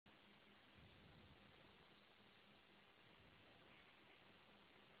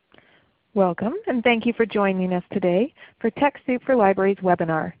Welcome, and thank you for joining us today for TechSoup for Libraries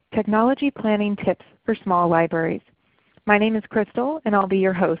webinar, Technology Planning Tips for Small Libraries. My name is Crystal, and I'll be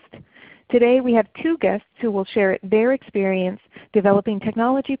your host. Today we have two guests who will share their experience developing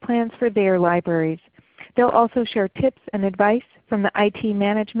technology plans for their libraries. They'll also share tips and advice from the IT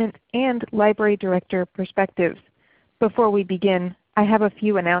management and library director perspectives. Before we begin, I have a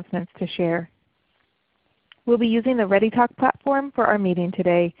few announcements to share. We'll be using the ReadyTalk platform for our meeting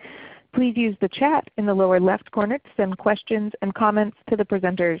today. Please use the chat in the lower left corner to send questions and comments to the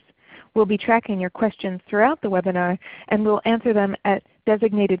presenters. We'll be tracking your questions throughout the webinar, and we'll answer them at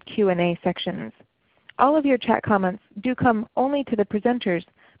designated Q&A sections. All of your chat comments do come only to the presenters,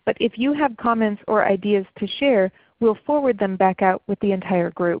 but if you have comments or ideas to share, we'll forward them back out with the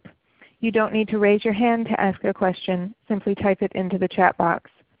entire group. You don't need to raise your hand to ask a question. Simply type it into the chat box.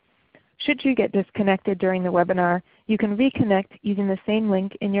 Should you get disconnected during the webinar, you can reconnect using the same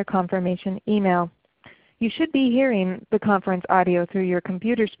link in your confirmation email. You should be hearing the conference audio through your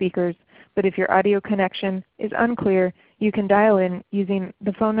computer speakers, but if your audio connection is unclear, you can dial in using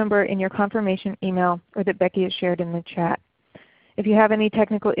the phone number in your confirmation email or that Becky has shared in the chat. If you have any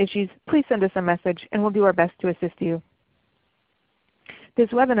technical issues, please send us a message and we'll do our best to assist you. This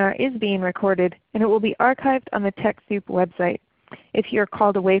webinar is being recorded and it will be archived on the TechSoup website. If you're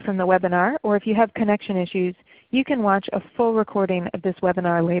called away from the webinar or if you have connection issues, you can watch a full recording of this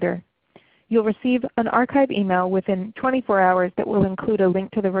webinar later. You'll receive an archive email within 24 hours that will include a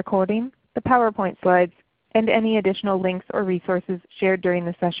link to the recording, the PowerPoint slides, and any additional links or resources shared during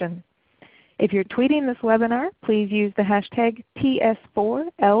the session. If you're tweeting this webinar, please use the hashtag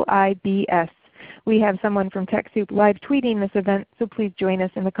TS4LIBS. We have someone from TechSoup live tweeting this event, so please join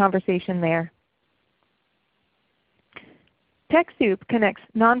us in the conversation there. TechSoup connects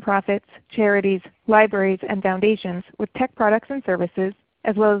nonprofits, charities, libraries, and foundations with tech products and services,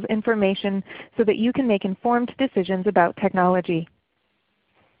 as well as information so that you can make informed decisions about technology.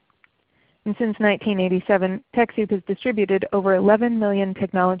 And since 1987, TechSoup has distributed over 11 million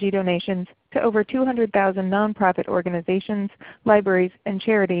technology donations to over 200,000 nonprofit organizations, libraries, and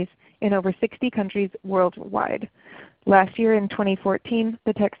charities in over 60 countries worldwide. Last year in 2014,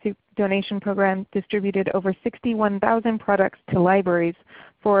 the TechSoup donation program distributed over 61,000 products to libraries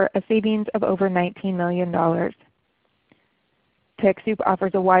for a savings of over $19 million. TechSoup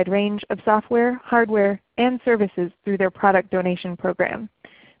offers a wide range of software, hardware, and services through their product donation program.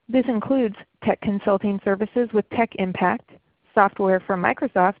 This includes tech consulting services with Tech Impact, software from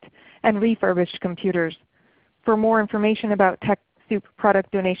Microsoft, and refurbished computers. For more information about TechSoup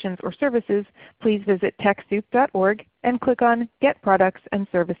product donations or services, please visit TechSoup.org and click on Get Products and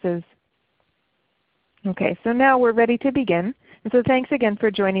Services. Okay, so now we're ready to begin. And so thanks again for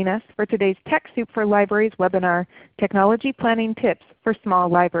joining us for today's TechSoup for Libraries webinar, Technology Planning Tips for Small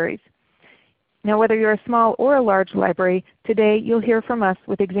Libraries. Now whether you're a small or a large library, today you'll hear from us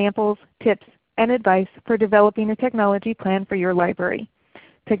with examples, tips, and advice for developing a technology plan for your library.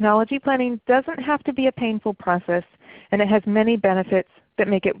 Technology planning doesn't have to be a painful process, and it has many benefits that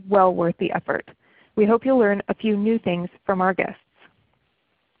make it well worth the effort. We hope you'll learn a few new things from our guests.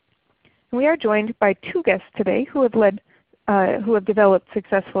 We are joined by two guests today who have developed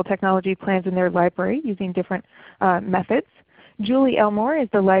successful technology plans in their library using different methods. Julie Elmore is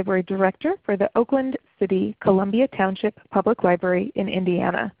the Library Director for the Oakland City Columbia Township Public Library in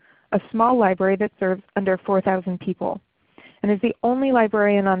Indiana, a small library that serves under 4,000 people. And as the only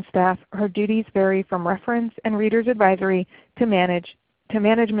librarian on staff, her duties vary from reference and reader's advisory to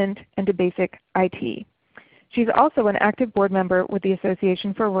management and to basic IT. She's also an active board member with the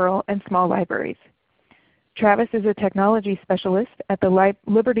Association for Rural and Small Libraries. Travis is a technology specialist at the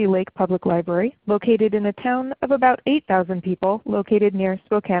Liberty Lake Public Library, located in a town of about 8,000 people located near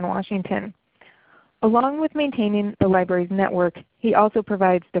Spokane, Washington. Along with maintaining the library's network, he also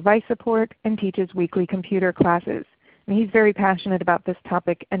provides device support and teaches weekly computer classes. And he's very passionate about this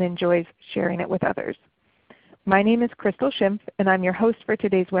topic and enjoys sharing it with others. My name is Crystal Schimpf, and I'm your host for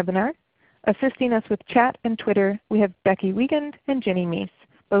today's webinar. Assisting us with chat and Twitter, we have Becky Wiegand and Jenny Meese,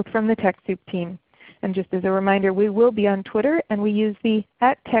 both from the TechSoup team. And just as a reminder, we will be on Twitter, and we use the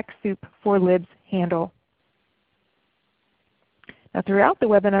 @TechSoup4Libs handle. Now throughout the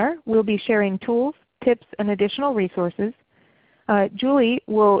webinar, we'll be sharing tools, tips, and additional resources. Julie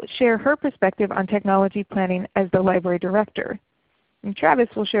will share her perspective on technology planning as the Library Director. And Travis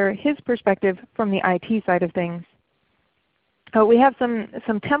will share his perspective from the IT side of things. We have some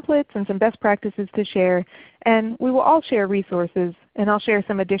templates and some best practices to share, and we will all share resources, and I'll share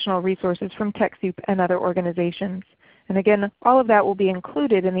some additional resources from TechSoup and other organizations. And again, all of that will be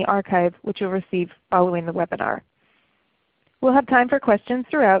included in the archive which you'll receive following the webinar. We'll have time for questions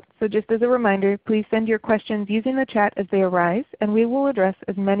throughout, so just as a reminder, please send your questions using the chat as they arise, and we will address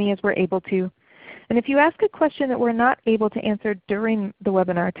as many as we're able to. And if you ask a question that we're not able to answer during the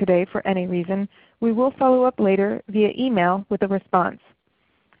webinar today for any reason, we will follow up later via email with a response.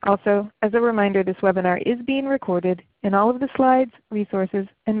 Also, as a reminder, this webinar is being recorded, and all of the slides, resources,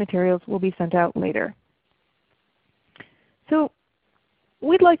 and materials will be sent out later. So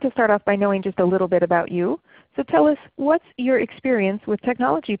we'd like to start off by knowing just a little bit about you. So tell us, what's your experience with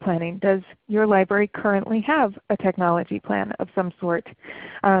technology planning? Does your library currently have a technology plan of some sort?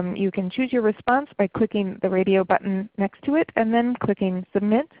 You can choose your response by clicking the radio button next to it and then clicking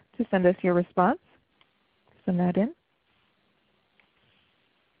Submit to send us your response. Send that in.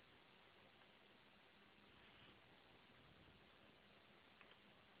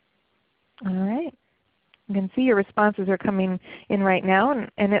 All right. You can see your responses are coming in right now,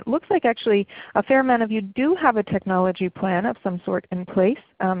 and it looks like actually a fair amount of you do have a technology plan of some sort in place.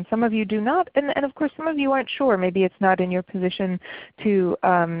 Some of you do not, and of course some of you aren't sure. Maybe it's not in your position to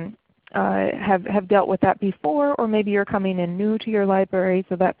have dealt with that before, or maybe you're coming in new to your library,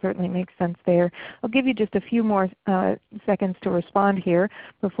 so that certainly makes sense there. I'll give you just a few more seconds to respond here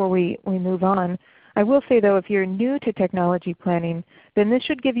before we move on. I will say though, if you're new to technology planning, then this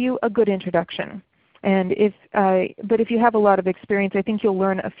should give you a good introduction. And but if you have a lot of experience, I think you'll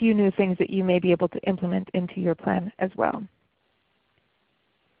learn a few new things that you may be able to implement into your plan as well.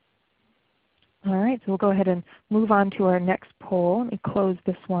 All right, so we'll go ahead and move on to our next poll. Let me close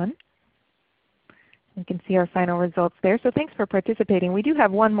this one. You can see our final results there. So thanks for participating. We do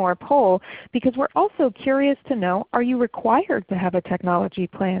have one more poll because we're also curious to know, are you required to have a technology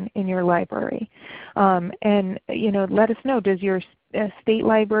plan in your library? And let us know, does your state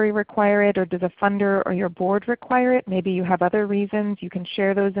library require it, or does a funder or your board require it? Maybe you have other reasons. You can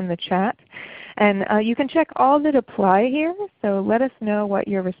share those in the chat. And you can check all that apply here, so let us know what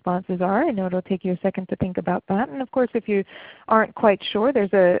your responses are. I know it will take you a second to think about that. And of course, if you aren't quite sure,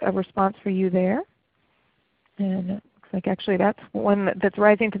 there's a response for you there. And it looks like actually that's one that's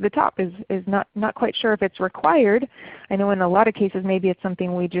rising to the top, is not quite sure if it's required. I know in a lot of cases maybe it's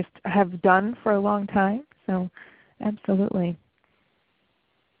something we just have done for a long time. So absolutely.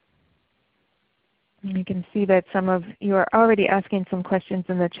 And you can see that some of you are already asking some questions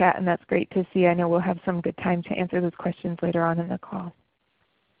in the chat, and that's great to see. I know we'll have some good time to answer those questions later on in the call.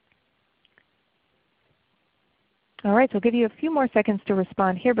 All right, so I'll give you a few more seconds to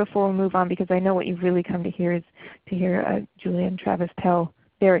respond here before we move on, because I know what you've really come to hear is to hear Julia and Travis tell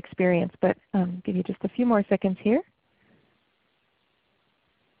their experience. But give you just a few more seconds here.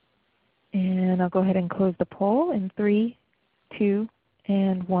 And I'll go ahead and close the poll in 3, 2,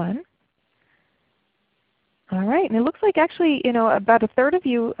 and 1. All right, and it looks like actually about a third of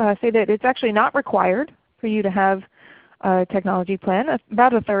you say that it's actually not required for you to have a technology plan.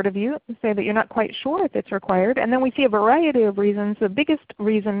 About a third of you say that you're not quite sure if it's required. And then we see a variety of reasons, the biggest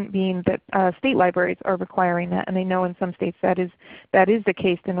reason being that state libraries are requiring that. And I know in some states that is the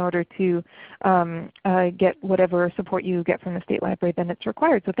case. In order to get whatever support you get from the state library, then it's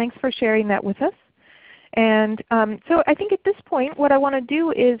required. So thanks for sharing that with us. And so I think at this point what I want to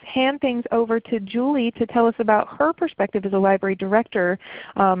do is hand things over to Julie to tell us about her perspective as a library director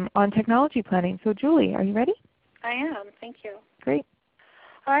on technology planning. So Julie, are you ready? I am. Thank you. Great.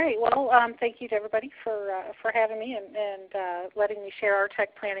 All right. Well, thank you to everybody for having me and letting me share our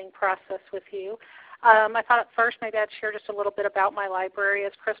tech planning process with you. I thought at first maybe I'd share just a little bit about my library.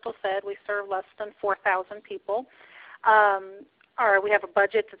 As Crystal said, we serve less than 4,000 people. We have a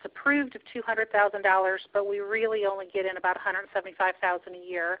budget that's approved of $200,000, but we really only get in about $175,000 a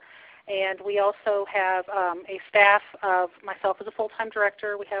year. And we also have a staff of myself as a full-time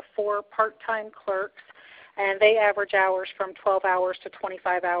director. We have 4 part-time clerks, and they average hours from 12 hours to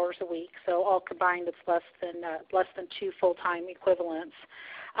 25 hours a week. So all combined, it's less than 2 full-time equivalents.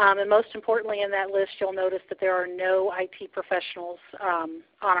 And most importantly in that list, you'll notice that there are no IT professionals on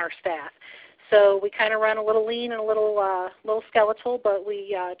our staff. So we kind of run a little lean and a little skeletal, but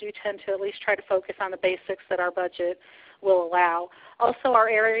we do tend to at least try to focus on the basics that our budget will allow. Also, our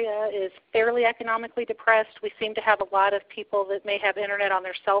area is fairly economically depressed. We seem to have a lot of people that may have internet on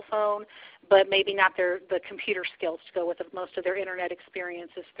their cell phone, but maybe not the computer skills to go with it. Most of their internet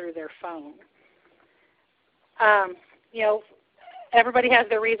experience is through their phone. Everybody has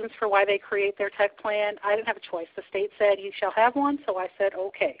their reasons for why they create their tech plan. I didn't have a choice. The state said you shall have one, so I said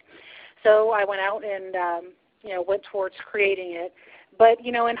okay. So I went out and went towards creating it. But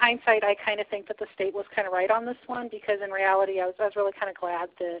in hindsight, I kind of think that the state was kind of right on this one, because in reality, I was really kind of glad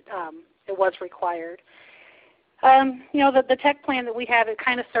that it was required. The tech plan that we have, it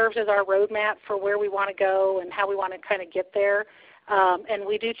kind of serves as our roadmap for where we want to go and how we want to kind of get there. And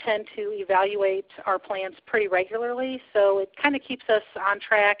we do tend to evaluate our plans pretty regularly, so it kind of keeps us on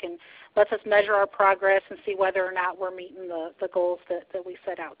track and lets us measure our progress and see whether or not we're meeting the goals that we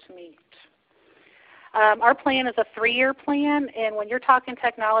set out to meet. Our plan is a 3-year plan, and when you're talking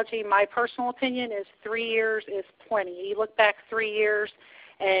technology, my personal opinion is 3 years is plenty. You look back 3 years,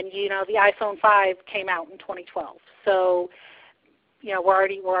 and the iPhone 5 came out in 2012. So we're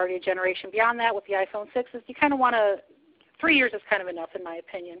already a generation beyond that with the iPhone 6s. You kind of want to 3 years is kind of enough, in my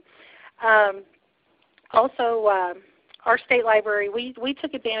opinion. Also, our state library, we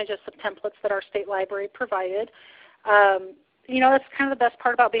took advantage of some templates that our state library provided. That's kind of the best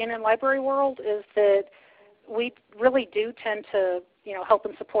part about being in the library world is that we really do tend to help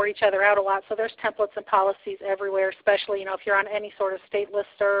and support each other out a lot. So there's templates and policies everywhere, especially if you're on any sort of state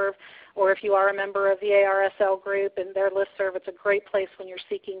listserv or if you are a member of the ARSL group and their listserv. It's a great place when you're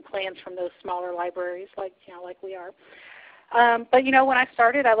seeking plans from those smaller libraries like we are. But when I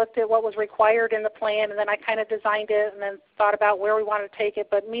started, I looked at what was required in the plan, and then I kind of designed it and then thought about where we wanted to take it.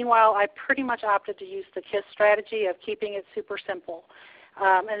 But meanwhile, I pretty much opted to use the KISS strategy of keeping it super simple.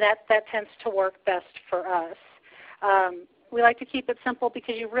 And that tends to work best for us. We like to keep it simple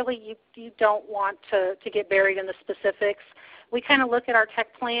because you don't want to get buried in the specifics. We kind of look at our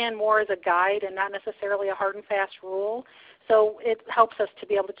tech plan more as a guide and not necessarily a hard and fast rule. So it helps us to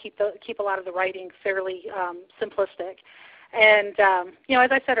be able to keep a lot of the writing fairly simplistic. And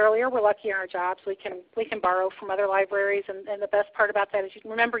as I said earlier, we're lucky in our jobs. We can borrow from other libraries, and the best part about that is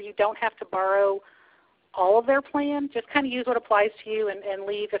remember you don't have to borrow all of their plan. Just kind of use what applies to you and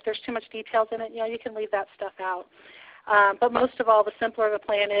leave. If there's too much details in it, you can leave that stuff out. But most of all, the simpler the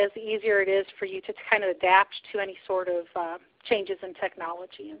plan is, the easier it is for you to kind of adapt to any sort of changes in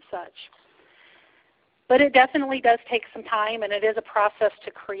technology and such. But it definitely does take some time, and it is a process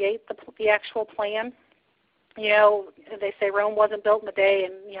to create the actual plan. They say Rome wasn't built in a day,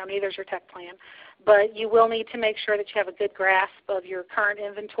 and neither is your tech plan. But you will need to make sure that you have a good grasp of your current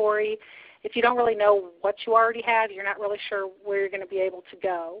inventory. If you don't really know what you already have, you're not really sure where you're going to be able to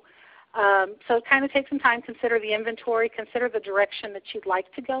go. So kind of take some time, consider the inventory, consider the direction that you'd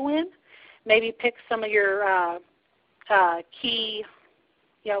like to go in. Maybe pick some of your key,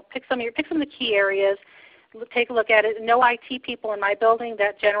 pick some of the key areas. Take a look at it. No IT people in my building.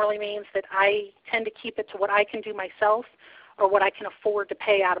 That generally means that I tend to keep it to what I can do myself or what I can afford to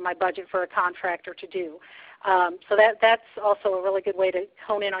pay out of my budget for a contractor to do. So that's also a really good way to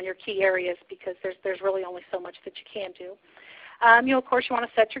hone in on your key areas because there's really only so much that you can do. Of course, you want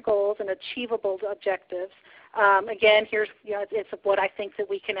to set your goals and achievable objectives. Again, it's what I think that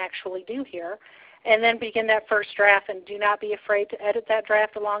we can actually do here. And then begin that first draft, and do not be afraid to edit that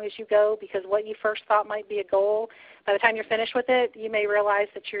draft along as you go because what you first thought might be a goal, by the time you're finished with it, you may realize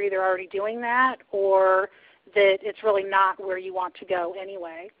that you're either already doing that or that it's really not where you want to go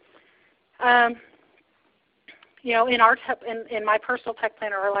anyway. In my personal tech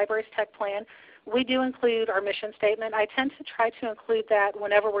plan or our library's tech plan, we do include our mission statement. I tend to try to include that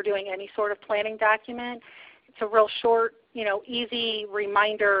whenever we're doing any sort of planning document. It's a real short, easy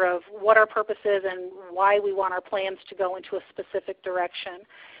reminder of what our purpose is and why we want our plans to go into a specific direction.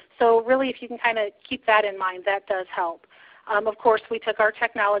 So really, if you can kind of keep that in mind, that does help. Of course, we took our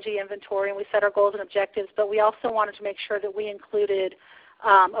technology inventory and we set our goals and objectives, but we also wanted to make sure that we included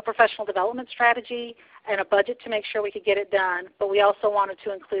a professional development strategy and a budget to make sure we could get it done, but we also wanted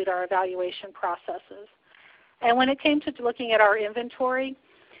to include our evaluation processes. And when it came to looking at our inventory,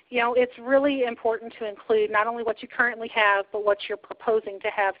 it's really important to include not only what you currently have, but what you're proposing to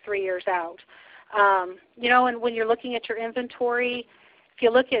have 3 years out. And when you're looking at your inventory, if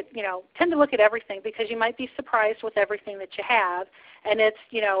you look at, tend to look at everything because you might be surprised with everything that you have. And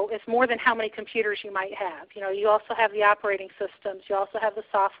it's more than how many computers you might have. You also have the operating systems. You also have the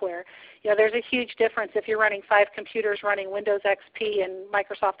software. There's a huge difference if you're running 5 computers running Windows XP and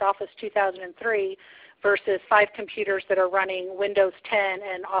Microsoft Office 2003 versus 5 computers that are running Windows 10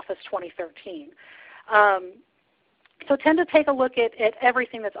 and Office 2013. So tend to take a look at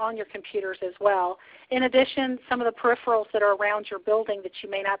everything that's on your computers as well. In addition, some of the peripherals that are around your building that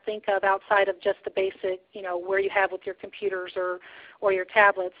you may not think of outside of just the basic, where you have with your computers or your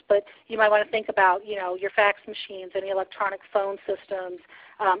tablets. But you might want to think about, your fax machines, any electronic phone systems,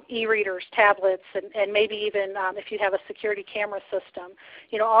 e-readers, tablets, and maybe even if you have a security camera system.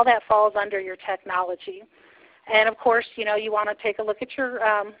 All that falls under your technology. And of course, you want to take a look at your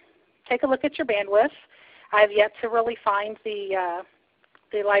bandwidth. I've yet to really find the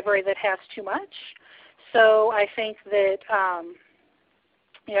library that has too much. So I think that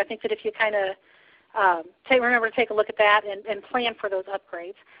I think that if you kind of remember to take a look at that and plan for those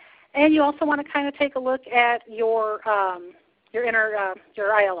upgrades. And you also want to kind of take a look at your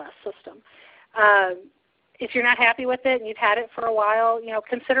ILS system. If you're not happy with it and you've had it for a while,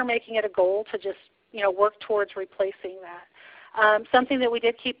 consider making it a goal to just work towards replacing that. Something that we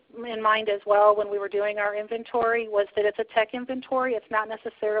did keep in mind as well when we were doing our inventory was that it's a tech inventory. It's not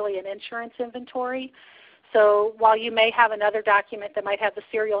necessarily an insurance inventory. So while you may have another document that might have the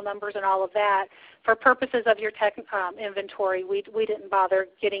serial numbers and all of that, for purposes of your tech inventory, we didn't bother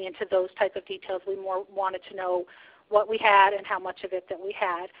getting into those type of details. We more wanted to know what we had and how much of it that we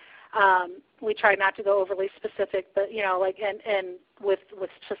had. We tried not to go overly specific, but and with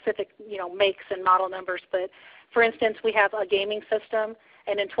specific makes and model numbers. But for instance, we have a gaming system,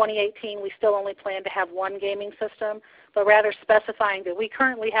 and in 2018 we still only plan to have one gaming system, but rather specifying that we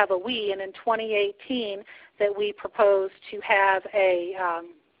currently have a Wii, and in 2018 that we propose to have a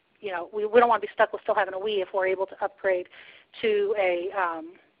we don't want to be stuck with still having a Wii if we're able to upgrade to a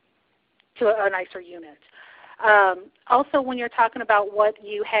nicer unit. Also, when you're talking about what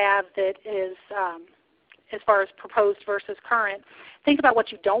you have that is as far as proposed versus current, think about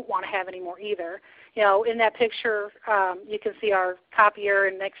what you don't want to have anymore either. In that picture, you can see our copier,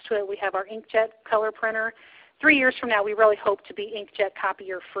 and next to it we have our inkjet color printer. 3 years from now, we really hope to be inkjet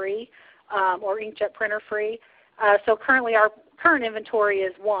copier free or inkjet printer free. So currently our current inventory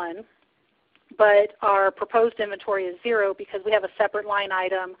is 1, but our proposed inventory is 0 because we have a separate line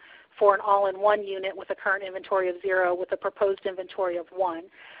item for an all-in-one unit with a current inventory of 0 with a proposed inventory of 1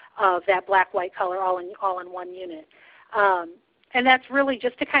 of that black-white color all-in-one unit. And that's really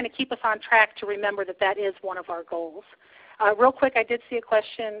just to kind of keep us on track to remember that that is one of our goals. Real quick, I did see a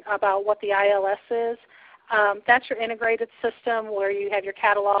question about what the ILS is. That's your integrated system where you have your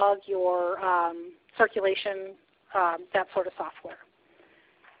catalog, your circulation, that sort of software.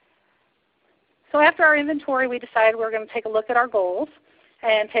 So after our inventory, we decided we were going to take a look at our goals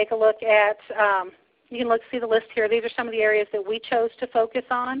and take a look at, you can see the list here. These are some of the areas that we chose to focus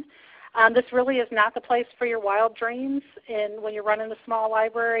on. This really is not the place for your wild dreams when you're running a small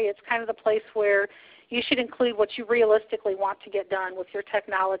library. It's kind of the place where you should include what you realistically want to get done with your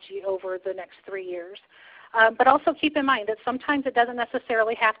technology over the next 3 years. But also keep in mind that sometimes it doesn't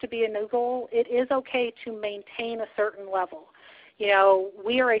necessarily have to be a new goal. It is okay to maintain a certain level.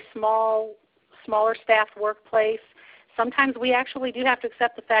 We are a smaller staffed workplace. Sometimes we actually do have to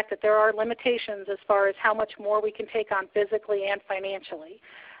accept the fact that there are limitations as far as how much more we can take on physically and financially.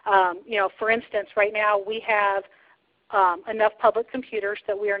 For instance, right now we have enough public computers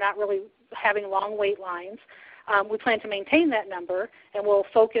that we are not really having long wait lines. We plan to maintain that number, and we'll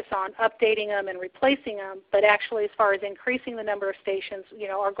focus on updating them and replacing them, but actually as far as increasing the number of stations,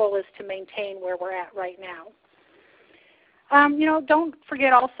 our goal is to maintain where we're at right now. Don't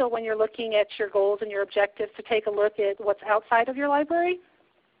forget also when you're looking at your goals and your objectives to take a look at what's outside of your library.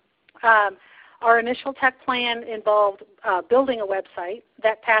 Our initial tech plan involved building a website.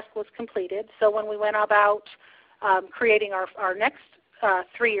 That task was completed. So when we went about creating our next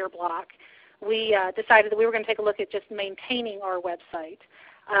 3-year block, we decided that we were going to take a look at just maintaining our website.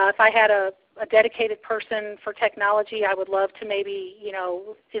 If I had a dedicated person for technology, I would love to maybe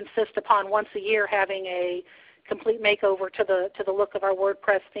insist upon once a year having a complete makeover to the look of our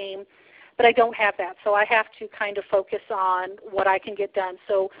WordPress theme. But I don't have that, so I have to kind of focus on what I can get done.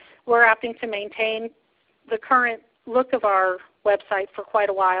 So we're opting to maintain the current look of our website for quite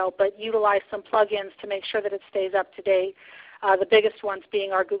a while, but utilize some plugins to make sure that it stays up to date. The biggest ones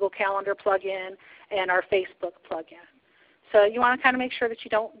being our Google Calendar plugin and our Facebook plugin. So you want to kind of make sure that you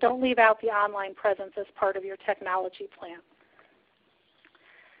don't leave out the online presence as part of your technology plan.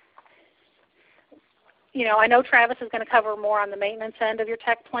 I know Travis is going to cover more on the maintenance end of your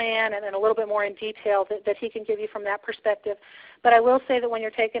tech plan and then a little bit more in detail that he can give you from that perspective. But I will say that when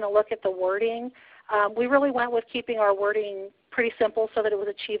you're taking a look at the wording, we really went with keeping our wording pretty simple so that it was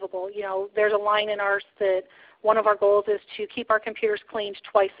achievable. There's a line in ours that one of our goals is to keep our computers cleaned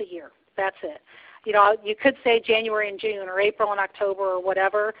twice a year. That's it. You could say January and June or April and October or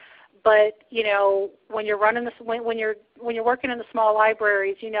whatever, but when you're running this, when you're working in the small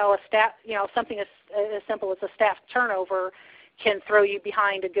libraries, something as simple as a staff turnover can throw you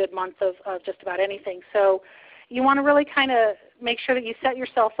behind a good month of just about anything. So you want to really kind of make sure that you set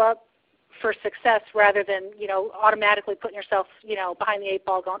yourself up for success rather than automatically putting yourself behind the 8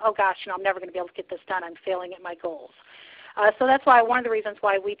 ball going, oh gosh, I'm never going to be able to get this done. I'm failing at my goals. So that's why one of the reasons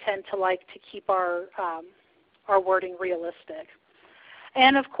why we tend to like to keep our wording realistic.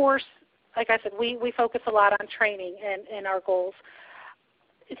 And of course, like I said, we focus a lot on training and our goals.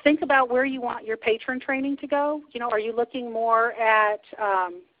 Think about where you want your patron training to go. Are you looking more at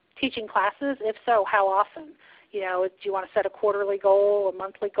teaching classes? If so, how often? You know, do you want to set a quarterly goal, a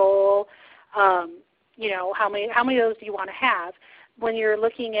monthly goal? You know, how many of those do you want to have? When you're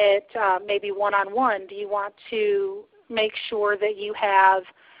looking at maybe one-on-one, do you want to make sure that you have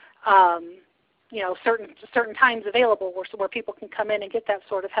you know, certain times available where people can come in and get that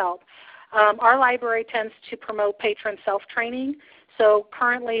sort of help? Our library tends to promote patron self-training. So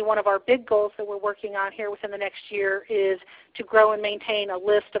currently one of our big goals that we're working on here within the next year is to grow and maintain a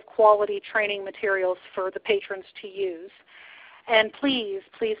list of quality training materials for the patrons to use. And please,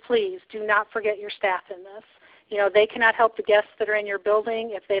 please, please do not forget your staff in this. You know, they cannot help the guests that are in your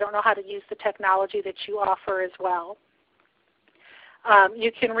building if they don't know how to use the technology that you offer as well.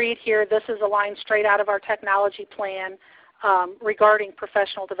 You can read here, this is a line straight out of our technology plan regarding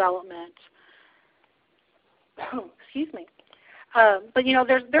professional development. Excuse me. But you know,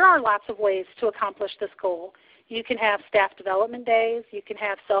 there are lots of ways to accomplish this goal. You can have staff development days. You can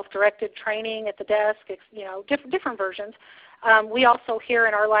have self-directed training at the desk. You know, different versions. We also here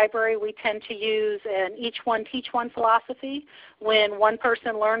in our library, we tend to use an each one teach one philosophy. When one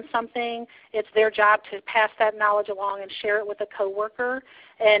person learns something, it's their job to pass that knowledge along and share it with a coworker.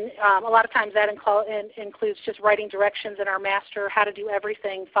 And a lot of times that includes just writing directions in our master how to do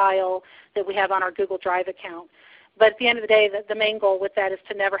everything file that we have on our Google Drive account. But at the end of the day, the main goal with that is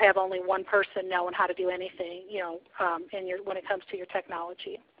to never have only one person knowing how to do anything, you know, when it comes to your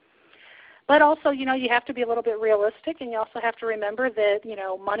technology. But also, you know, you have to be a little bit realistic, and you also have to remember that, you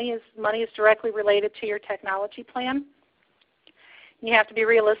know, money is directly related to your technology plan. You have to be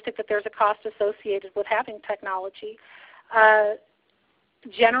realistic that there's a cost associated with having technology.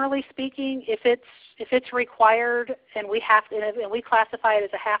 Generally speaking, if it's required and we classify it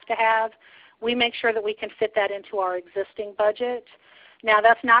as a have-to-have, we make sure that we can fit that into our existing budget. Now,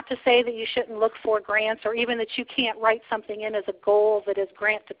 that's not to say that you shouldn't look for grants or even that you can't write something in as a goal that is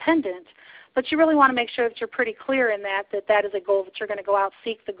grant dependent, but you really want to make sure that you're pretty clear in that is a goal that you're going to go out,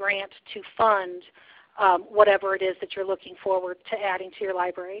 seek the grant to fund whatever it is that you're looking forward to adding to your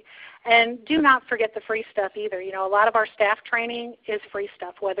library. And do not forget the free stuff either. You know, a lot of our staff training is free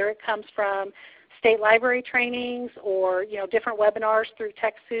stuff, whether it comes from state library trainings or, you know, different webinars through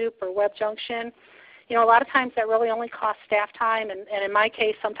TechSoup or WebJunction. You know, a lot of times that really only costs staff time, and in my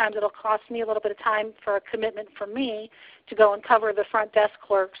case, sometimes it'll cost me a little bit of time for a commitment from me to go and cover the front desk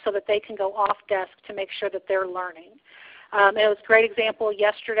clerks so that they can go off desk to make sure that they're learning. It was a great example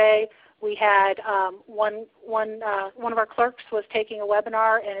yesterday. We had one of our clerks was taking a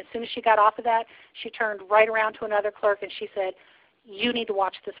webinar, and as soon as she got off of that, she turned right around to another clerk and she said, "You need to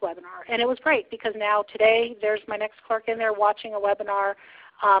watch this webinar." And it was great because now today there's my next clerk in there watching a webinar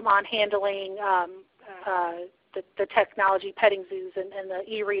on handling the technology, petting zoos and the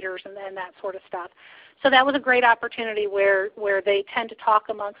e-readers and that sort of stuff. So that was a great opportunity where they tend to talk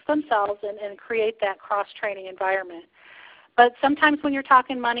amongst themselves and create that cross-training environment. But sometimes when you're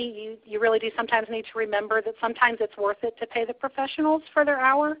talking money, you really do sometimes need to remember that sometimes it's worth it to pay the professionals for their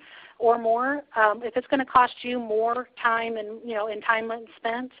hour or more. If it's going to cost you more time and, you know, in time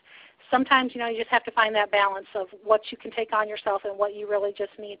spent, sometimes, you know, you just have to find that balance of what you can take on yourself and what you really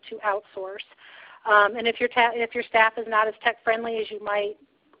just need to outsource. And if your staff is not as tech-friendly as you might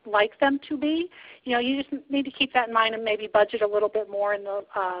like them to be, you know, you just need to keep that in mind and maybe budget a little bit more in the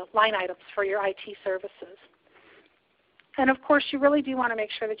line items for your IT services. And of course, you really do want to make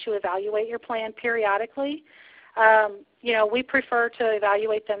sure that you evaluate your plan periodically. You know, we prefer to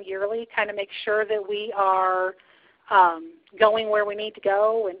evaluate them yearly, kind of make sure that we are going where we need to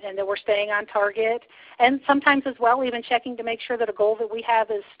go and that we're staying on target. And sometimes as well, even checking to make sure that a goal that we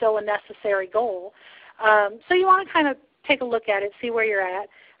have is still a necessary goal. So you want to kind of take a look at it, see where you're at.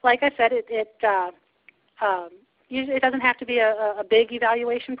 Like I said, it doesn't have to be a big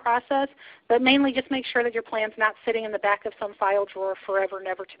evaluation process, but mainly just make sure that your plan's not sitting in the back of some file drawer forever,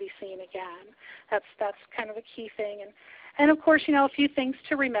 never to be seen again. That's kind of a key thing. And of course, you know, a few things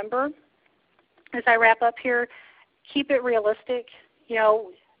to remember as I wrap up here. Keep it realistic. You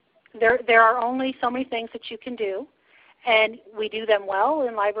know, there are only so many things that you can do, and we do them well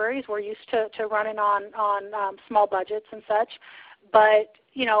in libraries. We're used to running on small budgets and such. But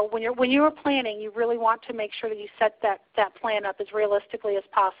you know, when you're planning, you really want to make sure that you set that plan up as realistically as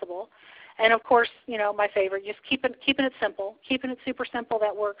possible. And of course, you know, my favorite, just keeping it simple, keeping it super simple.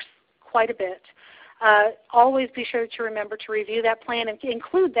 That works quite a bit. Always be sure to remember to review that plan and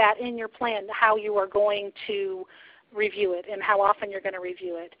include that in your plan, how you are going to review it and how often you're going to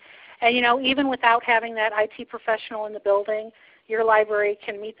review it. And you know, even without having that IT professional in the building, your library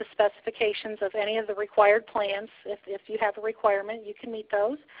can meet the specifications of any of the required plans. If you have a requirement, you can meet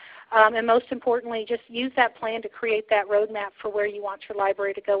those. And most importantly, just use that plan to create that roadmap for where you want your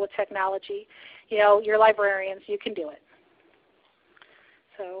library to go with technology. You know, you're librarians, you can do it.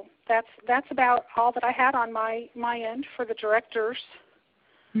 So that's about all that I had on my end for the directors.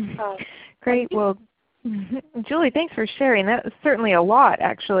 Great. Well, Julie, thanks for sharing. That was certainly a lot,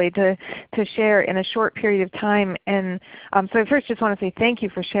 actually, to share in a short period of time. And so I first just want to say thank you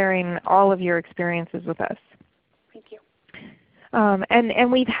for sharing all of your experiences with us. Thank you.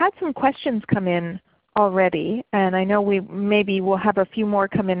 And we've had some questions come in already, and I know maybe we'll have a few more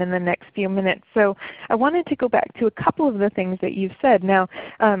come in the next few minutes. So I wanted to go back to a couple of the things that you've said. Now,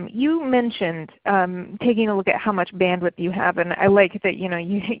 you mentioned taking a look at how much bandwidth you have, and I like that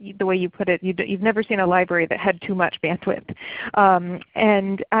the way you put it. You've never seen a library that had too much bandwidth.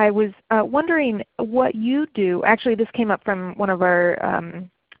 And I was wondering what you do. Actually, this came up from one of our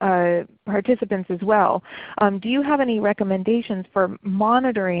participants as well. Do you have any recommendations for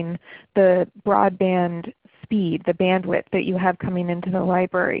monitoring the broadband speed, the bandwidth that you have coming into the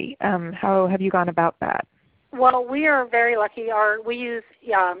library? How have you gone about that? Well, we are very lucky. We use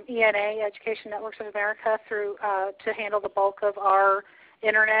ENA, Education Networks of America, to handle the bulk of our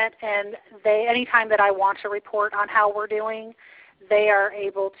internet. And anytime that I want to report on how we're doing, they are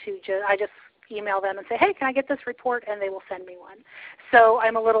able to I just email them and say, hey, can I get this report? And they will send me one. So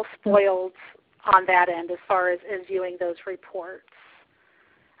I'm a little spoiled on that end as far as viewing those reports.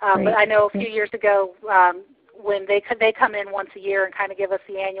 But I know a few years ago when they come in once a year and kind of give us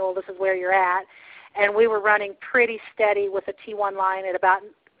the annual, this is where you're at, and we were running pretty steady with a T1 line at about,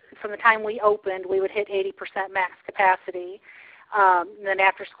 from the time we opened, we would hit 80% max capacity. And then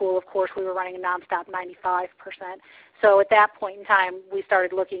after school, of course, we were running a nonstop 95%. So at that point in time, we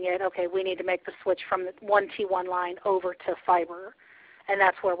started looking at, okay, we need to make the switch from the one T1 line over to fiber. And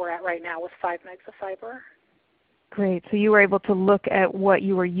that's where we're at right now with 5 megs of fiber. Great. So you were able to look at what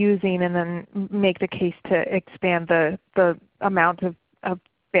you were using and then make the case to expand the amount of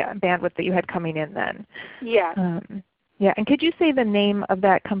bandwidth that you had coming in then. Yeah. Yeah. And could you say the name of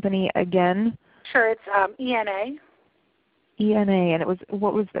that company again? Sure. It's ENA. ENA, and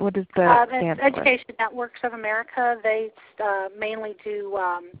what does the stand for? Education Networks of America. They mainly do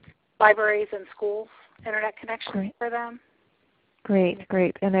libraries and schools, internet connections for them. Great,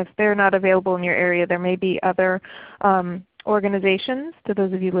 great. And if they're not available in your area, there may be other organizations, to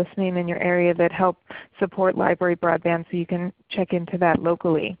those of you listening in your area, that help support library broadband, so you can check into that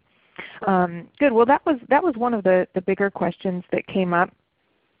locally. Good. Well, that was one of the bigger questions that came up.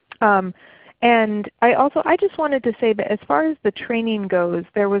 And I just wanted to say that as far as the training goes,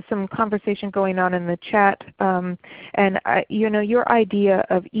 there was some conversation going on in the chat, and your idea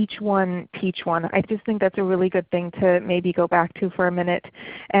of each one teach one, I just think that's a really good thing to maybe go back to for a minute.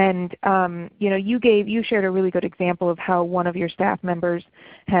 And you shared a really good example of how one of your staff members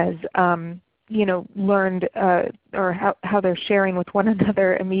has learned or how they're sharing with one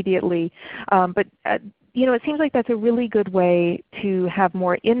another immediately. But it seems like that's a really good way to have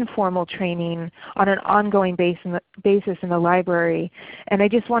more informal training on an ongoing basis in the library. And I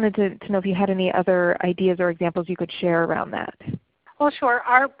just wanted to know if you had any other ideas or examples you could share around that. Well, sure.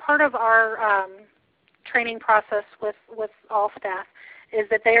 Part of our training process with all staff is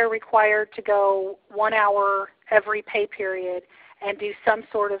that they are required to go 1 hour every pay period and do some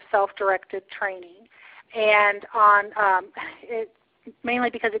sort of self-directed training. And mainly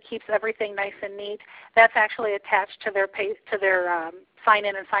because it keeps everything nice and neat. That's actually attached to their sign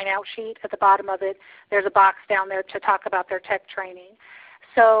in and sign out sheet. At the bottom of it, there's a box down there to talk about their tech training.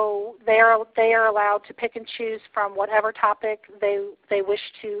 So they are allowed to pick and choose from whatever topic they wish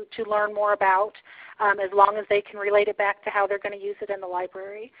to learn more about, as long as they can relate it back to how they're going to use it in the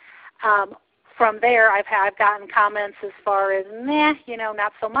library. From there, I've gotten comments as far as,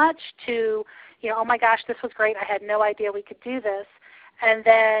 not so much, to, oh my gosh, this was great. I had no idea we could do this. And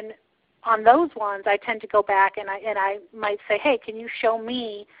then on those ones, I tend to go back and I might say, hey, can you show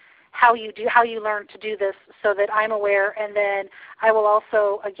me how you learn to do this so that I'm aware? And then I will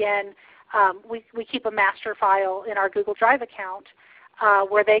also, again, we keep a master file in our Google Drive account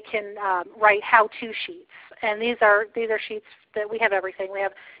where they can write how-to sheets. And these are sheets that we have everything. We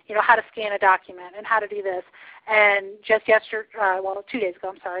have, how to scan a document and how to do this. And just 2 days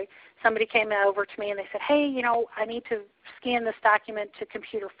ago, somebody came over to me and they said, hey, I need to scan this document to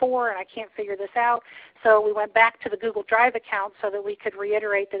computer 4 and I can't figure this out. So we went back to the Google Drive account so that we could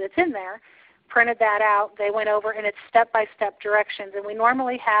reiterate that it's in there, printed that out. They went over and it's step-by-step directions. And we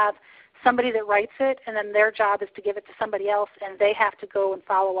normally have somebody that writes it, and then their job is to give it to somebody else, and they have to go and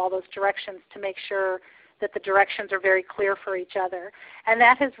follow all those directions to make sure that the directions are very clear for each other. And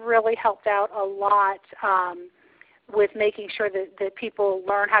that has really helped out a lot with making sure that people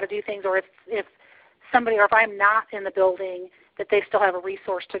learn how to do things, or if somebody, or if I'm not in the building, that they still have a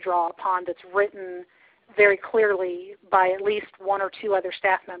resource to draw upon that's written very clearly by at least one or two other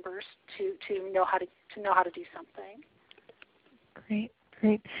staff members to know how to do something. Great.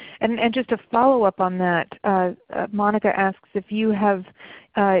 Great. And just to follow up on that, Monica asks if you have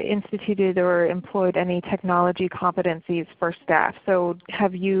instituted or employed any technology competencies for staff. So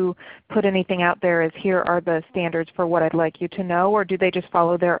have you put anything out there as here are the standards for what I'd like you to know, or do they just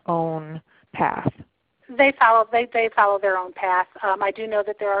follow their own path? They follow their own path. I do know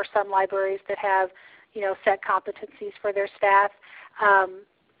that there are some libraries that have set competencies for their staff.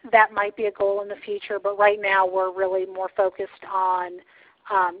 That might be a goal in the future, but right now we're really more focused on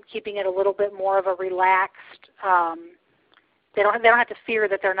keeping it a little bit more of a relaxed. They don't have to fear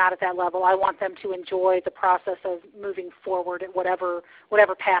that they're not at that level. I want them to enjoy the process of moving forward at whatever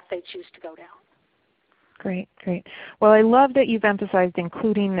path they choose to go down. Great, great. Well, I love that you've emphasized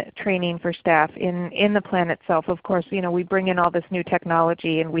including training for staff in the plan itself. Of course, we bring in all this new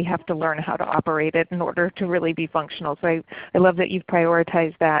technology and we have to learn how to operate it in order to really be functional. So I love that you've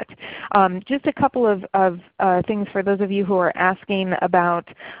prioritized that. Just a couple of things for those of you who are asking about,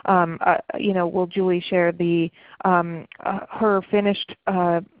 will Julie share the her finished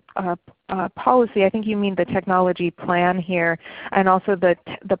policy. I think you mean the technology plan here, and also the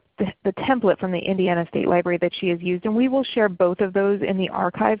template from the Indiana State Library that she has used. And we will share both of those in the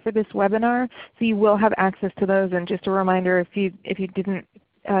archive for this webinar, so you will have access to those. And just a reminder, if you didn't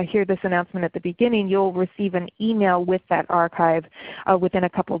hear this announcement at the beginning, you'll receive an email with that archive within a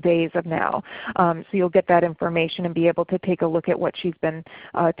couple days of now. So you'll get that information and be able to take a look at what she's been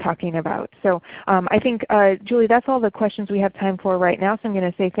talking about. So I think, Julie, that's all the questions we have time for right now. So I'm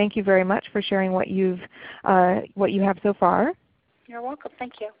going to say thank you very much for sharing what you have so far. You're welcome.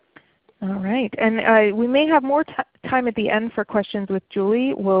 Thank you. All right. And we may have more time at the end for questions with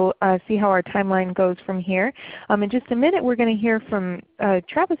Julie. We'll see how our timeline goes from here. In just a minute, we're going to hear from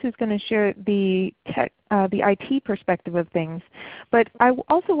Travis, who's going to share the IT perspective of things. But I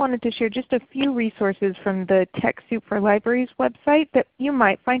also wanted to share just a few resources from the TechSoup for Libraries website that you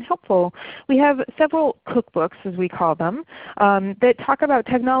might find helpful. We have several cookbooks, as we call them, that talk about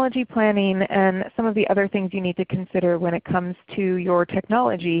technology planning and some of the other things you need to consider when it comes to your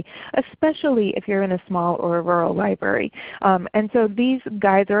technology, especially if you're in a small or a rural library. And so these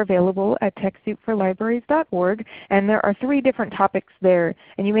guides are available at TechSoupForLibraries.org, and there are 3 different topics there,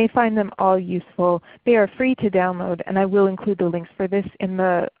 and you may find them all useful. They are free to download, and I will include the links for this in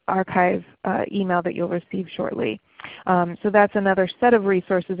the archive email that you'll receive shortly. So that's another set of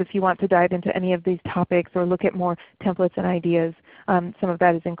resources if you want to dive into any of these topics or look at more templates and ideas. Some of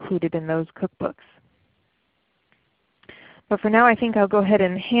that is included in those cookbooks. But for now, I think I'll go ahead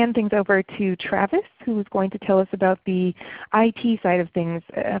and hand things over to Travis, who is going to tell us about the IT side of things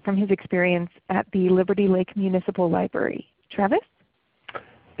from his experience at the Liberty Lake Municipal Library. Travis?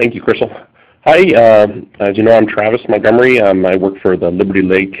 Thank you, Crystal. Hi, as you know, I'm Travis Montgomery. I work for the Liberty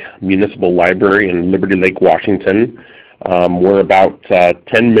Lake Municipal Library in Liberty Lake, Washington. We're about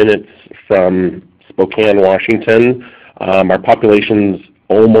 10 minutes from Spokane, Washington. Our population's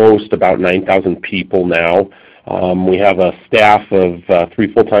almost about 9,000 people now. We have a staff of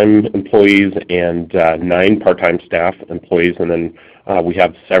 3 full-time employees and 9 part-time staff employees, and then we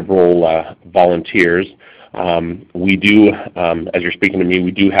have several volunteers. We do, as you're speaking to me,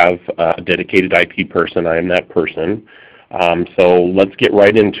 we do have a dedicated IT person. I am that person. So let's get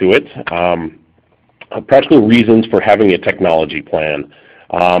right into it. Practical reasons for having a technology plan.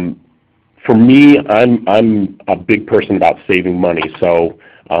 For me, I'm a big person about saving money. So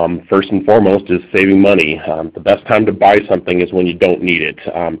first and foremost is saving money. The best time to buy something is when you don't need it.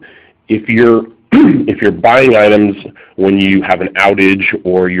 If you're buying items when you have an outage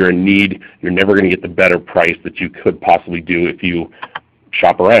or you're in need, you're never going to get the better price that you could possibly do if you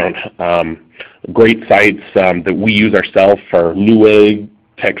shop around. Great sites that we use ourselves are Newegg,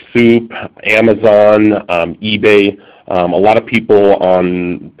 TechSoup, Amazon, eBay. A lot of people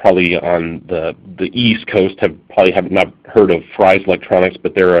probably on the East Coast have not heard of Fry's Electronics,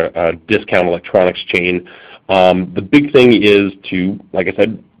 but they're a discount electronics chain. The big thing is to, like I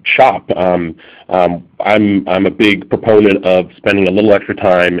said, shop. I'm a big proponent of spending a little extra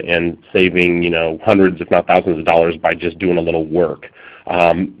time and saving hundreds if not thousands of dollars by just doing a little work.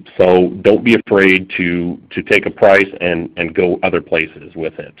 So don't be afraid to take a price and go other places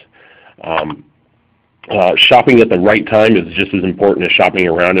with it. Shopping at the right time is just as important as shopping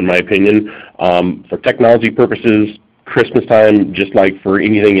around, in my opinion. For technology purposes, Christmas time, just like for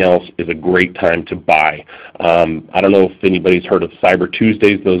anything else, is a great time to buy. I don't know if anybody's heard of Cyber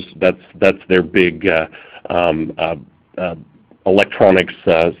Tuesdays. That's their big electronics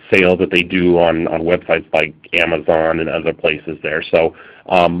sale that they do on websites like Amazon and other places there. So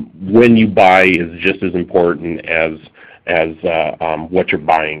when you buy is just as important as what you're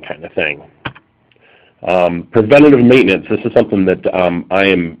buying, kind of thing. Preventative maintenance, this is something that I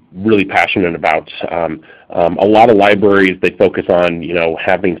am really passionate about. A lot of libraries, they focus on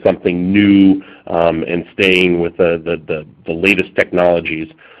having something new and staying with the latest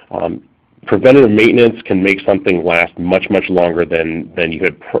technologies. Preventative maintenance can make something last much, much longer than you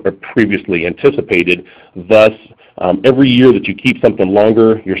had previously anticipated. Thus, every year that you keep something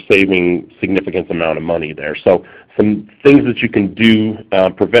longer, you're saving significant amount of money there. So some things that you can do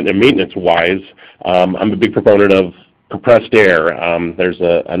preventive maintenance-wise, I'm a big proponent of compressed air. There's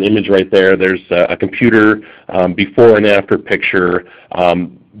an image right there. There's a computer before and after picture.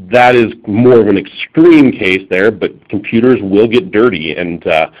 That is more of an extreme case there, but computers will get dirty, and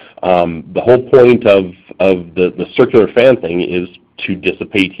the whole point of the circular fan thing is to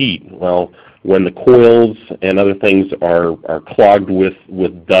dissipate heat. Well, when the coils and other things are clogged with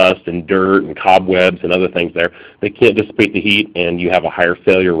dust and dirt and cobwebs and other things there, they can't dissipate the heat, and you have a higher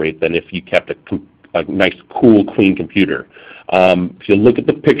failure rate than if you kept a nice, cool, clean computer. If you look at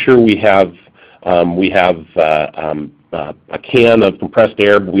the picture, we have a can of compressed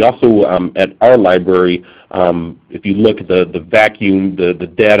air, but we also, at our library, if you look at the vacuum, the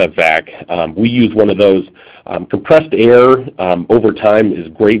data vac, we use one of those. Compressed air over time is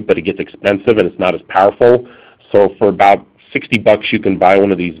great, but it gets expensive and it's not as powerful. So for about $60 you can buy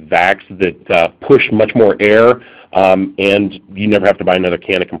one of these vacs that push much more air, and you never have to buy another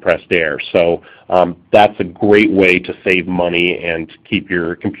can of compressed air. So that's a great way to save money and keep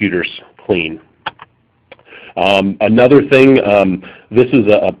your computers clean. Another thing, this is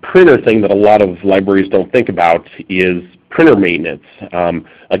a printer thing that a lot of libraries don't think about, is printer maintenance.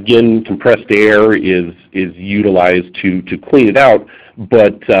 Again, compressed air is utilized to clean it out,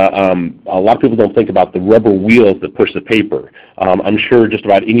 but a lot of people don't think about the rubber wheels that push the paper. I'm sure just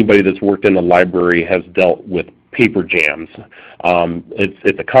about anybody that's worked in a library has dealt with paper jams.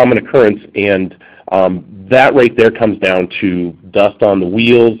 It's a common occurrence, and that right there comes down to dust on the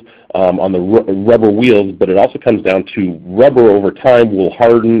wheels, on the rubber wheels, but it also comes down to rubber over time will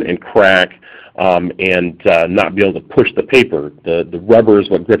harden and crack and not be able to push the paper. The rubber is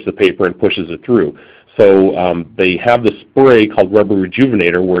what grips the paper and pushes it through. So they have the spray called Rubber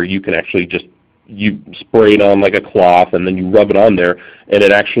Rejuvenator, where you can actually you spray it on like a cloth and then you rub it on there, and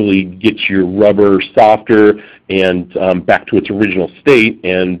it actually gets your rubber softer and back to its original state,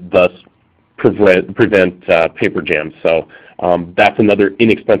 and thus prevent paper jams. So that's another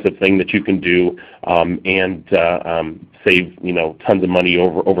inexpensive thing that you can do and save tons of money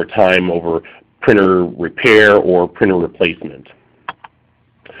over time over printer repair or printer replacement.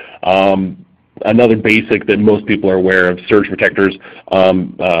 Another basic that most people are aware of, surge protectors.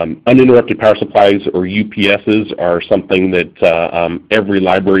 Uninterrupted power supplies, or UPSs, are something that every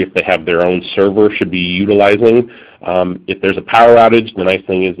library, if they have their own server, should be utilizing. If there's a power outage, the nice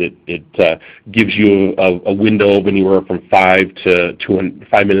thing is it gives you a window of anywhere from 5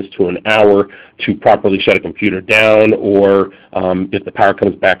 minutes to an hour to properly shut a computer down, or if the power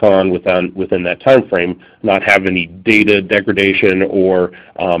comes back on within that time frame, not have any data degradation or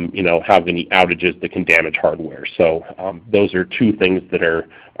have any outages that can damage hardware. So those are two things that are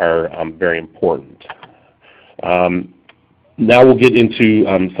very important. Now we'll get into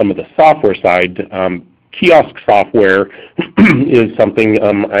some of the software side. Kiosk software is something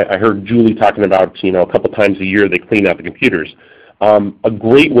I heard Julie talking about. A couple times a year they clean out the computers. A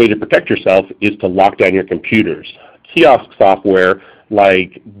great way to protect yourself is to lock down your computers. Kiosk software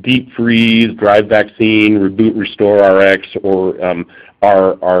like Deep Freeze, Drive Vaccine, Reboot Restore RX, or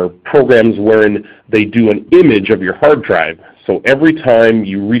are programs wherein they do an image of your hard drive. So every time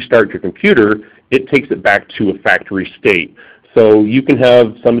you restart your computer, it takes it back to a factory state. So you can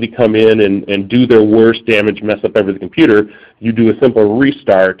have somebody come in and do their worst damage, mess up every computer. You do a simple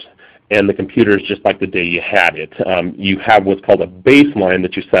restart, and the computer is just like the day you had it. You have what's called a baseline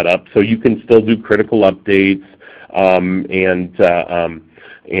that you set up, so you can still do critical updates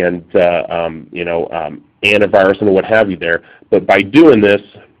antivirus and what have you there. But by doing this,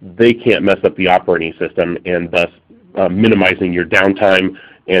 they can't mess up the operating system, and thus minimizing your downtime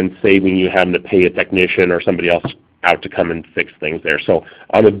and saving you having to pay a technician or somebody else out to come and fix things there. So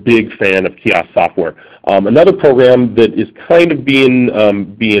I'm a big fan of kiosk software. Another program that is kind of being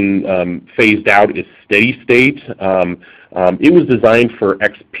phased out is Steady State. It was designed for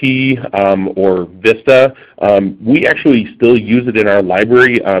XP or Vista. We actually still use it in our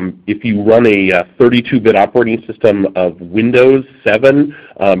library. If you run a 32-bit operating system of Windows 7,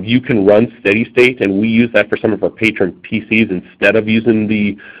 you can run steady state, and we use that for some of our patron PCs instead of using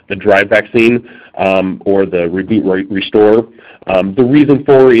the drive vaccine or the reboot restore. The reason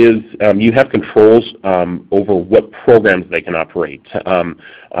for is you have controls over what programs they can operate.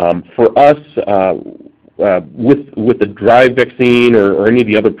 For us, with the drive vaccine or any of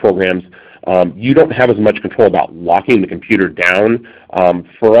the other programs, you don't have as much control about locking the computer down.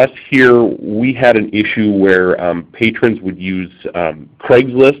 For us here, we had an issue where patrons would use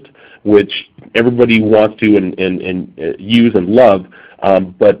Craigslist, which everybody wants to and use and love,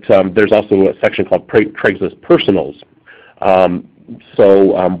 but there's also a section called Craigslist Personals.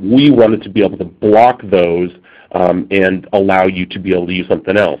 So we wanted to be able to block those and allow you to be able to use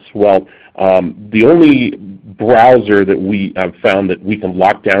something else. Well, the only browser that we have found that we can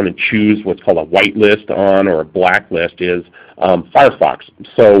lock down and choose what's called a whitelist on or a blacklist is Firefox.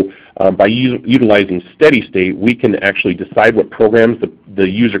 So by utilizing steady state, we can actually decide what programs the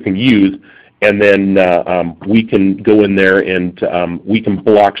user can use, and then we can go in there and we can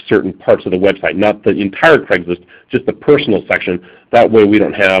block certain parts of the website, not the entire Craigslist, just the personal section. That way we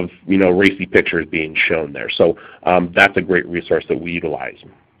don't have racy pictures being shown there. So that's a great resource that we utilize.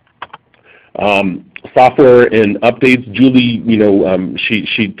 Software and updates. Julie,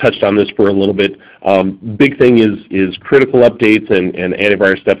 she touched on this for a little bit. Big thing is critical updates and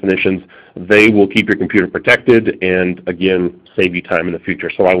antivirus definitions. They will keep your computer protected and, again, save you time in the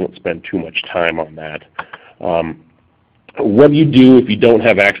future, so I won't spend too much time on that. What do you do if you don't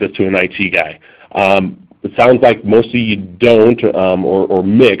have access to an IT guy? It sounds like most of you don't or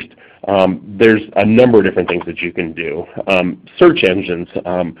mixed. There's a number of different things that you can do. Search engines.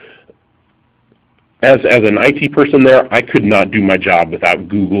 As an IT person there, I could not do my job without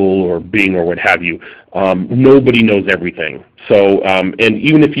Google or Bing or what have you. Nobody knows everything. So, and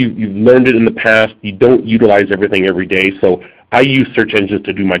even if you've learned it in the past, you don't utilize everything every day. So I use search engines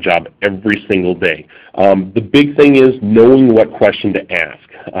to do my job every single day. The big thing is knowing what question to ask.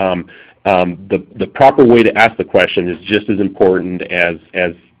 The proper way to ask the question is just as important as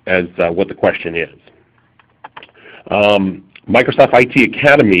what the question is. Microsoft IT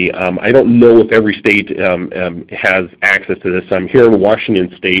Academy, I don't know if every state has access to this. Here in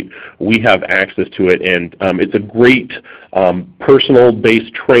Washington State, we have access to it, and it's a great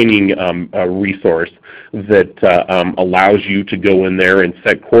personal-based training resource that allows you to go in there and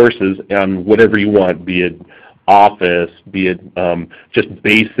set courses on whatever you want, be it Office, be it just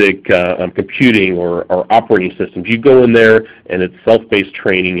basic computing or operating systems. You go in there, and it's self-paced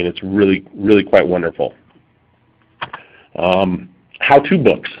training, and it's really, really quite wonderful. How-to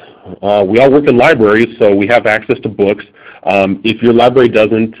books. We all work in libraries, so we have access to books. If your library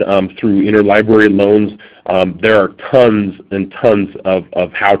doesn't, through interlibrary loans, there are tons and tons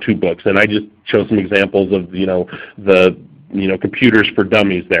of how-to books, and I just chose some examples of the computers for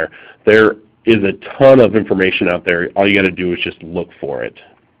dummies there. There is a ton of information out there. All you got to do is just look for it.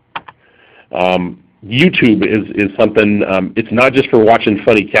 YouTube is something, it's not just for watching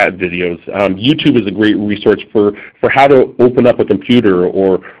funny cat videos. YouTube is a great resource for how to open up a computer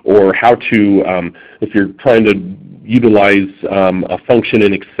or how to, if you're trying to utilize a function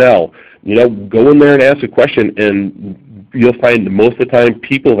in Excel, go in there and ask a question, and you'll find most of the time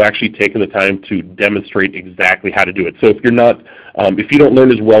people have actually taken the time to demonstrate exactly how to do it. So if you're not, if you don't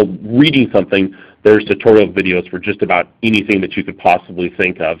learn as well reading something, there's tutorial videos for just about anything that you could possibly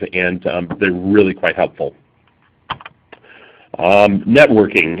think of, and they're really quite helpful.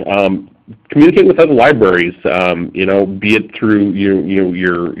 Networking. Communicate with other libraries, be it through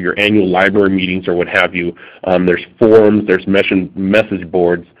your annual library meetings or what have you. There's forums, there's message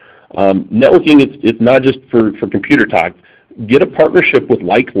boards. Networking, it's not just for computer talk. Get a partnership with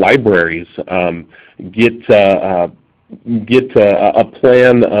like libraries. Get a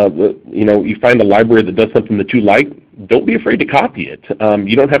plan. You find a library that does something that you like. Don't be afraid to copy it.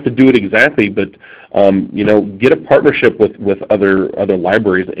 You don't have to do it exactly, but get a partnership with other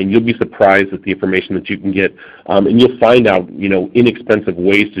libraries, and you'll be surprised at the information that you can get, and you'll find out inexpensive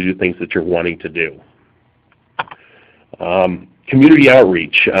ways to do things that you're wanting to do. Community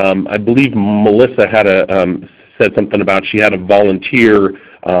outreach. I believe Melissa had said something about she had a volunteer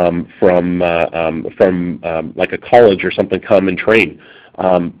from like a college or something come and train.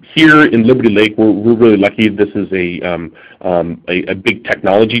 Here in Liberty Lake, we're really lucky. This is a big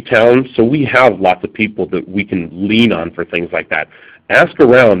technology town, so we have lots of people that we can lean on for things like that. ask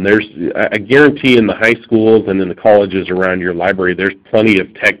around. I guarantee in the high schools and in the colleges around your library, there's plenty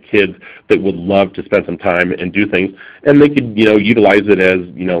of tech kids that would love to spend some time and do things, and they could utilize it as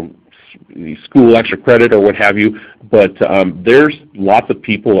school extra credit or what have you. But there's lots of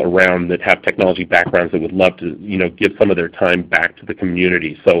people around that have technology backgrounds that would love to give some of their time back to the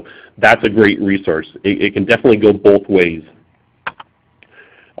community. So that's a great resource. It can definitely go both ways.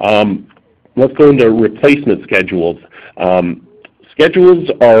 Let's go into replacement schedules. Schedules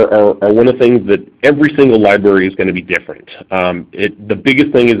are one of the things that every single library is going to be different. The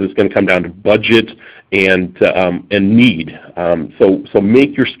biggest thing is it's going to come down to budget and need. So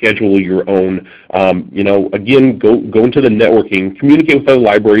make your schedule your own. Again, go into the networking, communicate with other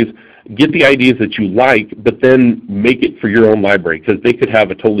libraries, get the ideas that you like, but then make it for your own library, because they could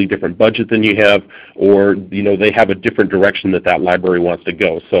have a totally different budget than you have, or they have a different direction that library wants to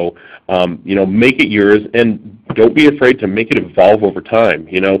go. So make it yours, and don't be afraid to make it evolve over time.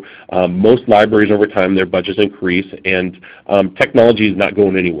 Most libraries over time, their budgets increase, and technology is not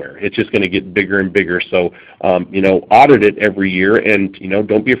going anywhere. It's just going to get bigger and bigger. So audit it every year, and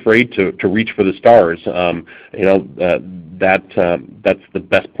don't be afraid to reach for the stars. That's the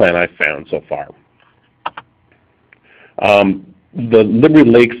best plan I've found so far. The Liberty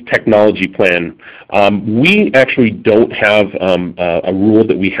Lakes technology plan. We actually don't have a rule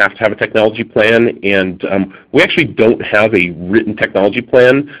that we have to have a technology plan, and we actually don't have a written technology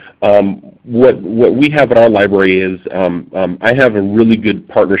plan. What we have at our library is I have a really good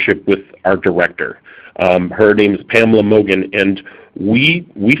partnership with our director. Her name is Pamela Mogan, and we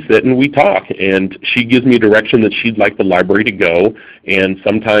sit and we talk, and she gives me a direction that she'd like the library to go, and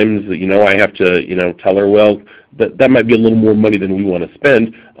sometimes I have to tell her, well, that might be a little more money than we want to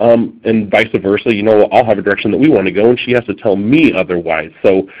spend, and vice versa. I'll have a direction that we want to go, and she has to tell me otherwise.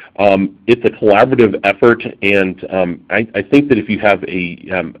 So it's a collaborative effort, and I think that if you have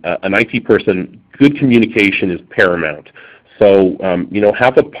an IT person, good communication is paramount. So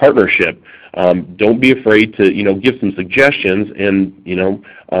have a partnership. Don't be afraid to give some suggestions, and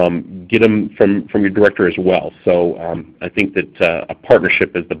get them from your director as well. So I think that a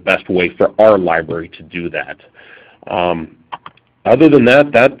partnership is the best way for our library to do that. Other than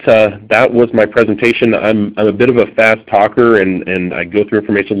that was my presentation. I'm a bit of a fast talker, and I go through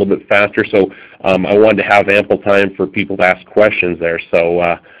information a little bit faster. So I wanted to have ample time for people to ask questions there. So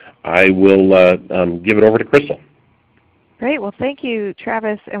I will give it over to Crystal. Great. Well, thank you,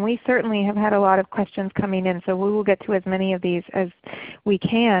 Travis. And we certainly have had a lot of questions coming in, so we will get to as many of these as we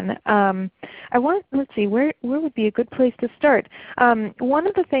can. Let's see, where would be a good place to start? One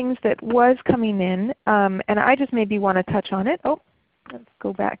of the things that was coming in, and I just maybe want to touch on it. Oh, let's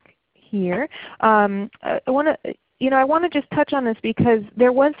go back here. I want to just touch on this because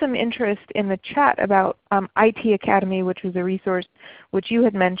there was some interest in the chat about IT Academy, which was a resource which you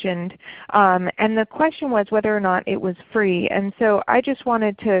had mentioned, and the question was whether or not it was free. And so I just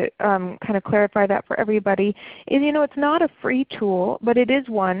wanted to kind of clarify that for everybody. It's not a free tool, but it is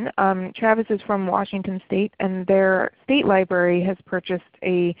one. Travis is from Washington State, and their state library has purchased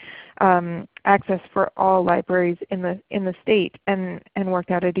a access for all libraries in the state and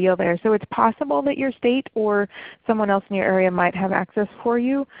worked out a deal there. So it's possible that your state or someone else in your area might have access for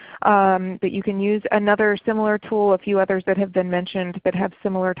you that you can use. Another similar tool, a few others that have been mentioned that have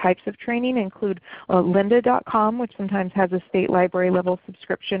similar types of training include lynda.com, which sometimes has a state library level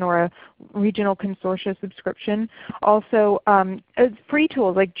subscription or a regional consortia subscription. Also free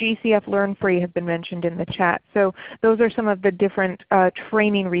tools like GCF Learn Free have been mentioned in the chat. So those are some of the different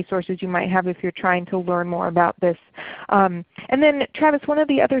training resources you might have if you're trying to learn more about this. And then Travis, one of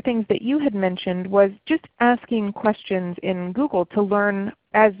the other things that you had mentioned was just asking questions in Google to learn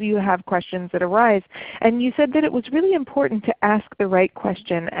as you have questions that arise. And you said that it was really important to ask the right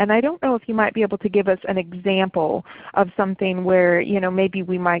question. And I don't know if you might be able to give us an example of something where maybe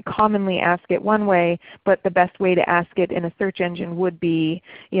we might commonly ask it one way, but the best way to ask it in a search engine would be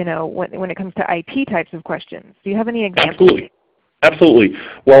when it comes to IT types of questions. Do you have any examples? Absolutely.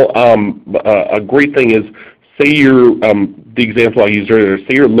 Well, a great thing is, say you're, the example I used earlier,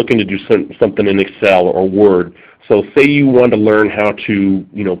 say you're looking to do something in Excel or Word. So say you want to learn how to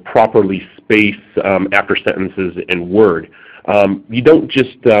properly space after sentences in Word. You don't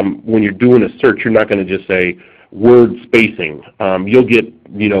just, when you're doing a search, you're not going to just say word spacing. You'll get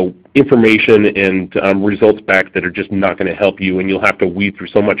information and results back that are just not going to help you, and you'll have to weed through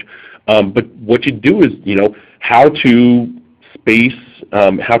so much. But what you do is how to space,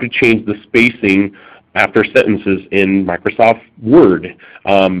 how to change the spacing after sentences in Microsoft Word,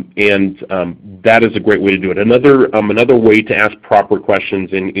 and that is a great way to do it. Another way to ask proper questions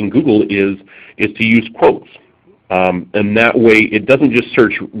in Google is to use quotes. And that way it doesn't just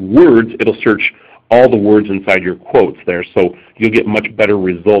search words, it'll search all the words inside your quotes there. So you'll get much better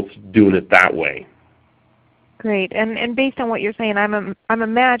results doing it that way. Great, and based on what you're saying, I'm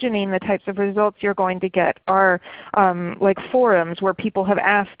imagining the types of results you're going to get are like forums where people have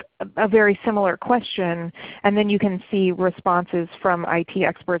asked a very similar question, and then you can see responses from IT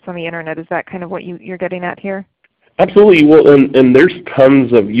experts on the internet. Is that kind of what you're getting at here? Absolutely. Well, and there's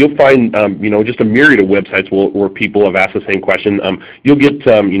tons of, you'll find, just a myriad of websites where people have asked the same question. You'll get,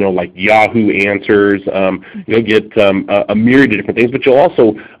 like Yahoo Answers. You'll get a myriad of different things, but you'll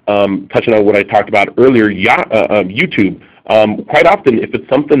also, touching on what I talked about earlier, YouTube. Quite often, if it's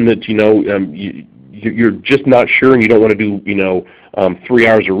something that, you're just not sure and you don't want to do, 3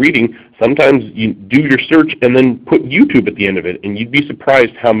 hours of reading, sometimes you do your search and then put YouTube at the end of it, and you'd be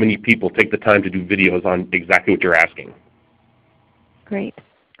surprised how many people take the time to do videos on exactly what you're asking. Great,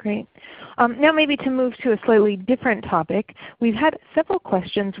 great. Now maybe to move to a slightly different topic, we've had several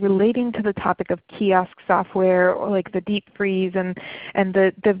questions relating to the topic of kiosk software, or like the deep freeze and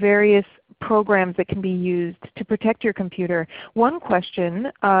the various programs that can be used to protect your computer. One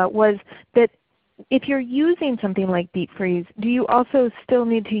question was that if you're using something like deep freeze, do you also still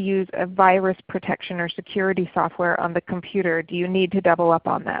need to use a virus protection or security software on the computer? Do you need to double up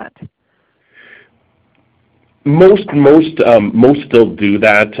on that? Most still do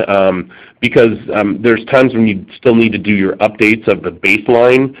that because there's times when you still need to do your updates of the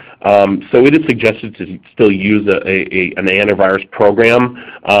baseline. So it is suggested to still use an antivirus program.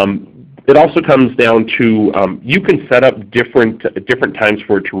 It also comes down to you can set up different times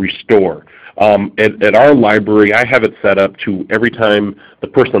for it to restore. At our library, I have it set up to every time the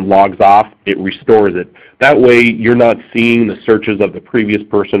person logs off, it restores it. That way you're not seeing the searches of the previous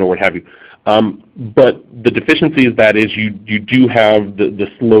person or what have you. But the deficiency is that is you do have the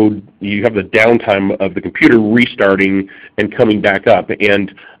downtime of the computer restarting and coming back up,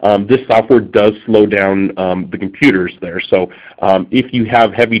 and this software does slow down the computers there. So if you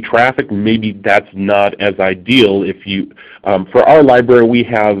have heavy traffic, maybe that's not as ideal. If you for our library, we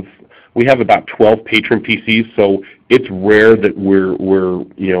have about 12 patron PCs, so it's rare that we're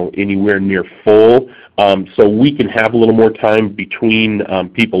anywhere near full. So we can have a little more time between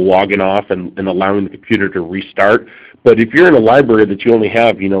people logging off and allowing the computer to restart. But if you're in a library that you only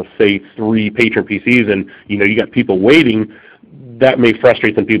have, say 3 patron PCs, and you got people waiting, that may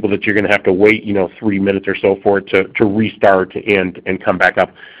frustrate some people that you're going to have to wait 3 minutes or so for it to restart and come back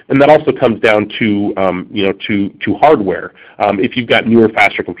up. And that also comes down to to hardware. If you've got newer,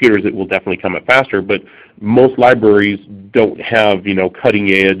 faster computers, it will definitely come up faster. But most libraries don't have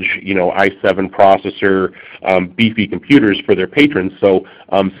cutting edge i7 processor, beefy computers for their patrons. So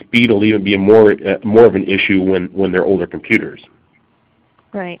speed will even be more of an issue when they're older computers.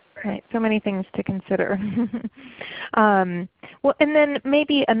 Right, right. So many things to consider. Well, and then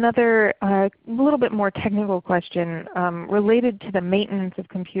maybe another little bit more technical question related to the maintenance of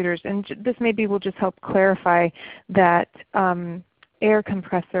computers. And this maybe will just help clarify that air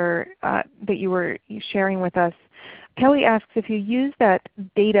compressor that you were sharing with us. Kelly asks if you use that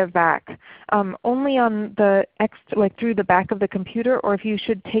data vac only on the through the back of the computer, or if you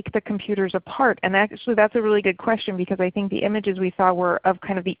should take the computers apart. And actually that's a really good question, because I think the images we saw were of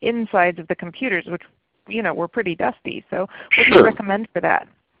kind of the insides of the computers, which were pretty dusty. So what do you recommend for that?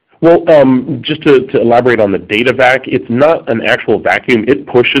 Well, just to elaborate on the data vac, it's not an actual vacuum. It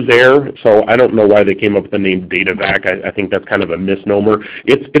pushes air, so I don't know why they came up with the name data vac. I think that's kind of a misnomer.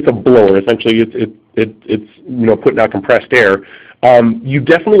 It's a blower. Essentially, it's putting out compressed air. You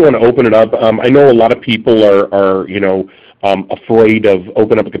definitely want to open it up. I know a lot of people are afraid of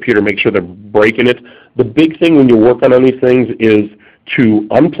opening up a computer, make sure they're breaking it. The big thing when you're working on these things is to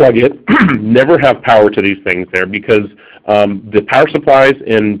unplug it. Never have power to these things there, because the power supplies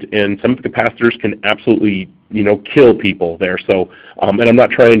and some of the capacitors can absolutely kill people there. So and I'm not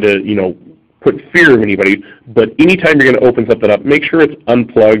trying to put fear of anybody, but anytime you're going to open something up, make sure it's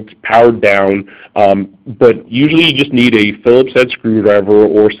unplugged, powered down. But usually you just need a Phillips head screwdriver,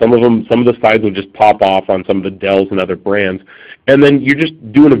 or some of the sides will just pop off on some of the Dells and other brands. And then you're just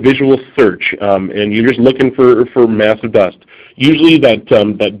doing a visual search, and you're just looking for massive dust. Usually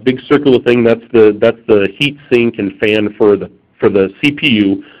that big circular thing, that's the heat sink and fan for the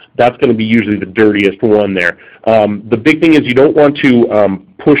CPU. that's going to be usually the dirtiest one there. The big thing is you don't want to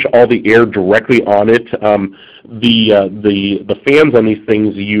push all the air directly on it. The fans on these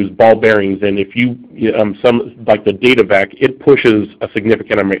things use ball bearings, and if you some like the data vac, it pushes a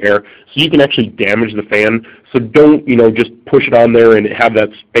significant amount of air, so you can actually damage the fan. So don't just push it on there and have that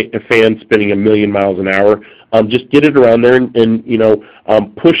fan spinning a million miles an hour. Just get it around there and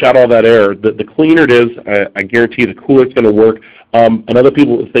push out all that air. The cleaner it is, I guarantee the cooler it's going to work. Another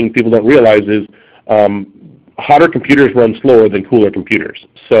thing people don't realize is hotter computers run slower than cooler computers.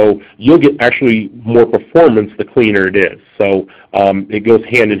 So you'll get actually more performance the cleaner it is. So it goes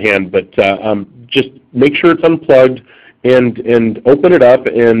hand in hand, but just make sure it's unplugged and open it up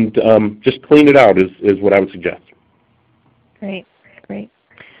and just clean it out is what I would suggest. Great, great.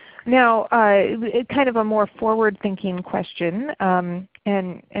 Now, kind of a more forward-thinking question,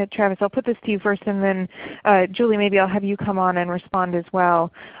 and Travis, I'll put this to you first, and then Julie, maybe I'll have you come on and respond as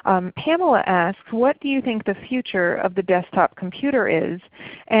well. Pamela asks, what do you think the future of the desktop computer is,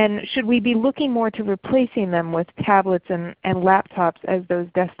 and should we be looking more to replacing them with tablets and laptops as those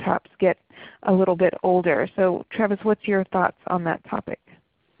desktops get a little bit older? So Travis, what's your thoughts on that topic?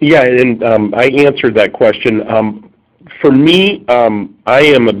 Yeah, and I answered that question. For me, I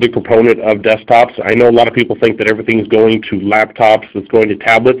am a big proponent of desktops. I know a lot of people think that everything is going to laptops, it's going to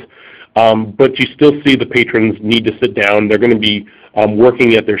tablets, but you still see the patrons need to sit down. They're going to be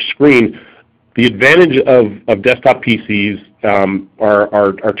working at their screen. The advantage of desktop PCs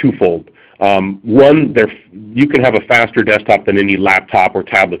are twofold. One, you can have a faster desktop than any laptop or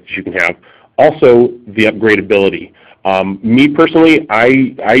tablet that you can have. Also, the upgradability. Me personally,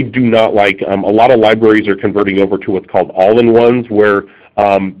 I do not like, a lot of libraries are converting over to what's called all-in-ones, where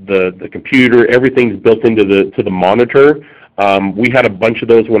the computer, everything's built into the monitor. We had a bunch of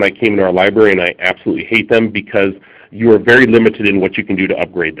those when I came into our library, and I absolutely hate them because you are very limited in what you can do to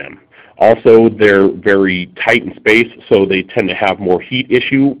upgrade them. Also, they're very tight in space, so they tend to have more heat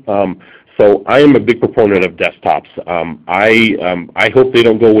issue. So I am a big proponent of desktops. I hope they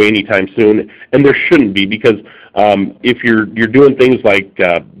don't go away anytime soon, and there shouldn't be, because if you're doing things like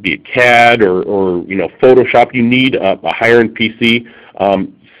be it CAD or Photoshop, you need a higher-end PC.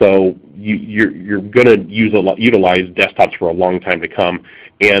 So you're going to utilize desktops for a long time to come,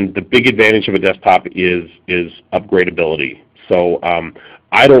 and the big advantage of a desktop is upgradability. So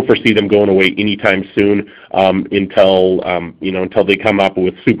I don't foresee them going away anytime soon until they come up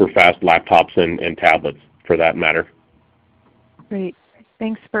with super fast laptops and tablets, for that matter. Great.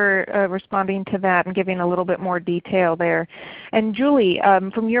 Thanks for responding to that and giving a little bit more detail there. And Julie,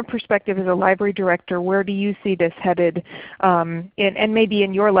 from your perspective as a library director, where do you see this headed? And maybe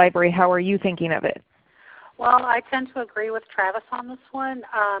in your library, how are you thinking of it? Well, I tend to agree with Travis on this one,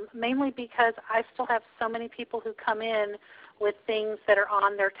 mainly because I still have so many people who come in with things that are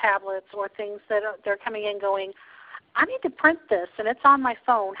on their tablets or things that they're coming in going, I need to print this and it's on my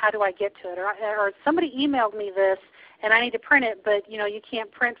phone. How do I get to it? Or somebody emailed me this and I need to print it, but you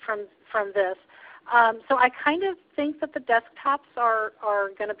can't print from this. So I kind of think that the desktops are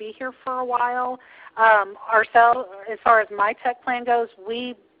going to be here for a while. Ourselves, as far as my tech plan goes,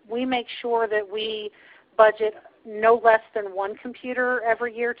 we make sure that we budget no less than one computer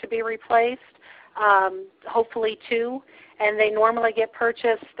every year to be replaced, hopefully two, and they normally get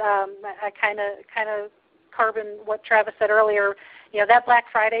purchased. I kind of carbon what Travis said earlier. That Black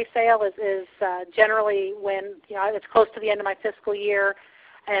Friday sale is generally when it's close to the end of my fiscal year,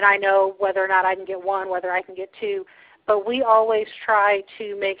 and I know whether or not I can get one, whether I can get two. But we always try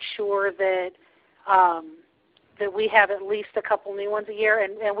to make sure that that we have at least a couple new ones a year,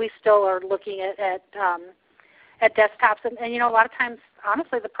 and we still are looking at desktops. And a lot of times,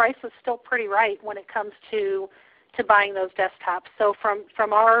 honestly, the price is still pretty right when it comes to buying those desktops. So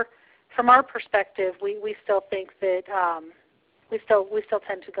from our perspective, we still think that we still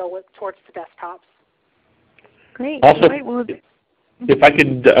tend to go towards the desktops. Great. Also, if I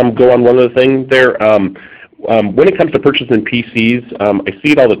could go on one other thing there. When it comes to purchasing PCs, I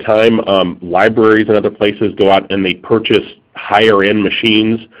see it all the time. Libraries and other places go out and they purchase higher-end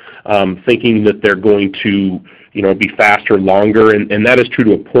machines, thinking that they're going to, be faster, longer, and that is true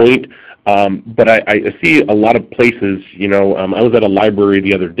to a point. But I see a lot of places. I was at a library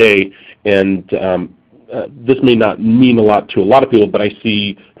the other day, and this may not mean a lot to a lot of people, but I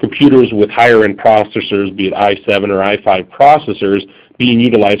see computers with higher-end processors, be it i7 or i5 processors, being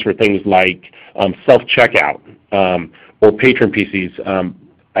utilized for things like self-checkout or patron PCs.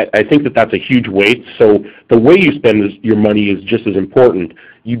 I think that that's a huge waste. So the way you spend your money is just as important.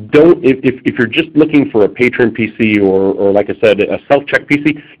 You don't, if you're just looking for a patron PC or like I said, a self-check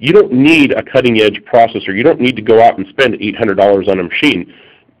PC, you don't need a cutting-edge processor. You don't need to go out and spend $800 on a machine.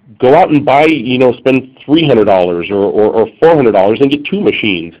 go out and buy, spend $300 or $400 and get 2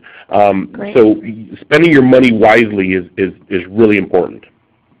 machines. So spending your money wisely is really important.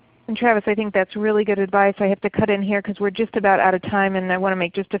 And Travis, I think that's really good advice. I have to cut in here because we're just about out of time, and I want to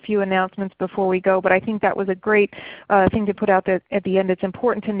make just a few announcements before we go. But I think that was a great thing to put out there at the end. It's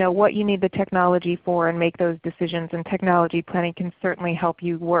important to know what you need the technology for and make those decisions, and technology planning can certainly help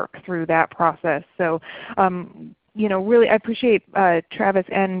you work through that process. So really I appreciate Travis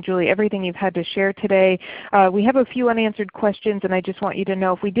and Julie, everything you've had to share today. We have a few unanswered questions, and I just want you to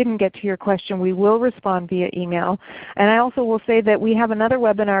know if we didn't get to your question, we will respond via email. And I also will say that we have another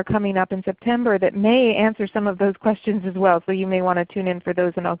webinar coming up in September that may answer some of those questions as well. So you may want to tune in for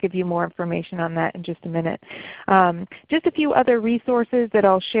those, and I'll give you more information on that in just a minute. Just a few other resources that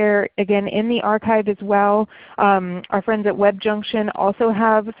I'll share again in the archive as well. Our friends at Web Junction also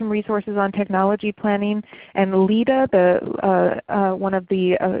have some resources on technology planning, and one of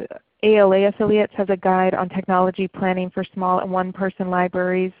the ALA affiliates, has a guide on technology planning for small and one-person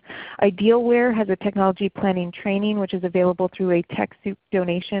libraries. Idealware has a technology planning training which is available through a TechSoup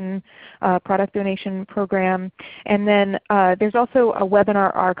donation, product donation program. And then there's also a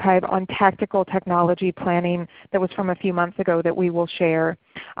webinar archive on tactical technology planning that was from a few months ago that we will share.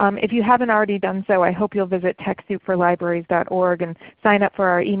 If you haven't already done so, I hope you'll visit TechSoupForLibraries.org and sign up for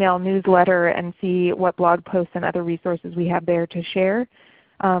our email newsletter and see what blog posts and other resources we have there to share.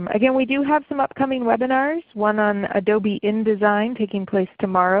 Again, we do have some upcoming webinars, one on Adobe InDesign taking place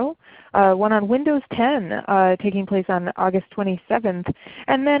tomorrow, one on Windows 10 taking place on August 27th,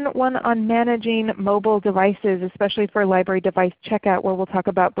 and then one on managing mobile devices, especially for library device checkout, where we'll talk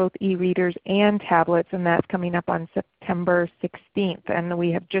about both e-readers and tablets, and that's coming up on September 16th. And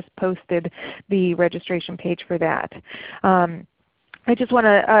we have just posted the registration page for that. I just want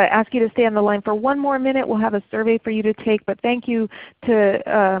to ask you to stay on the line for one more minute. We'll have a survey for you to take, but thank you to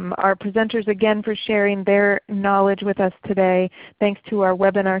our presenters again for sharing their knowledge with us today. Thanks to our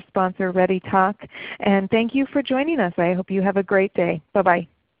webinar sponsor ReadyTalk, and thank you for joining us. I hope you have a great day. Bye-bye.